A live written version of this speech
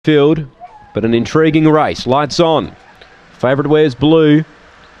Field, but an intriguing race. Lights on. Favourite wears blue.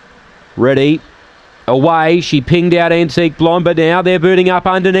 Ready. Away. She pinged out Antique Blonde, but now they're booting up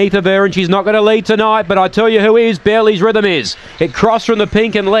underneath of her, and she's not going to lead tonight. But I tell you who is. Barely's Rhythm is. It crossed from the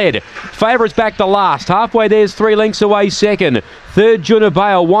pink and led. Favourites back to last. Halfway there's 3 lengths away second. Third, Juna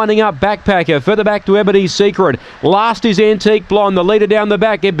Bale, winding up Backpacker. Further back to Ebony's Secret. Last is Antique Blonde, the leader down the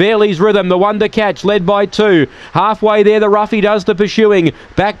back. Barely's Rhythm, the one to catch, led by 2. Halfway there, the roughie does the pursuing.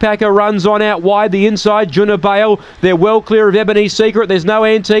 Backpacker runs on out wide, the inside, Juna Bale. They're well clear of Ebony's Secret. There's no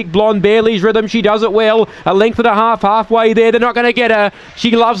Antique Blonde. Barely's Rhythm, she does it well. A length and a half, halfway there. They're not going to get her.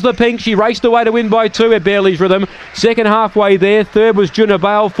 She loves the pink. She raced away to win by 2 at Barely's Rhythm. Second halfway there. Third was Juna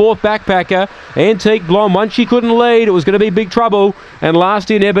Bale. Fourth, Backpacker. Antique Blonde, once she couldn't lead, it was going to be big trouble. And last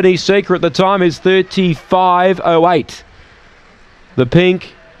in Ebony's Secret, the time is 35.08. The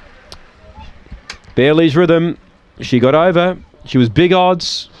pink, Barely's Rhythm, she got over. She was big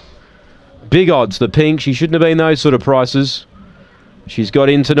odds. Big odds, the pink. She shouldn't have been those sort of prices. She's got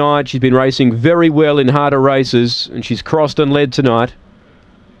in tonight. She's been racing very well in harder races, and she's crossed and led tonight.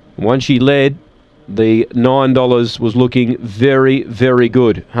 Once she led, the $9 was looking very, very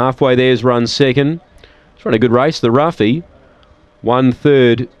good. Halfway there's run second. It's run a good race, the roughie.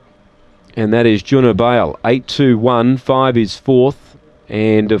 1/3, and that is Juna Bale. 8-2-1, 5 is 4th,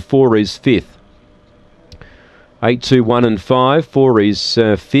 and 4 is 5th. 8-2-1 and 5, 4 is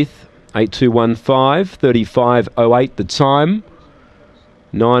 5th. 8-2-1, 5, 35.08 the time.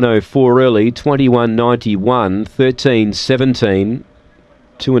 9.04 early, 21.91, 13.17,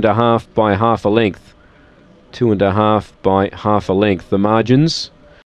 2.5 by half a length. 2.5 by half a length. The margins.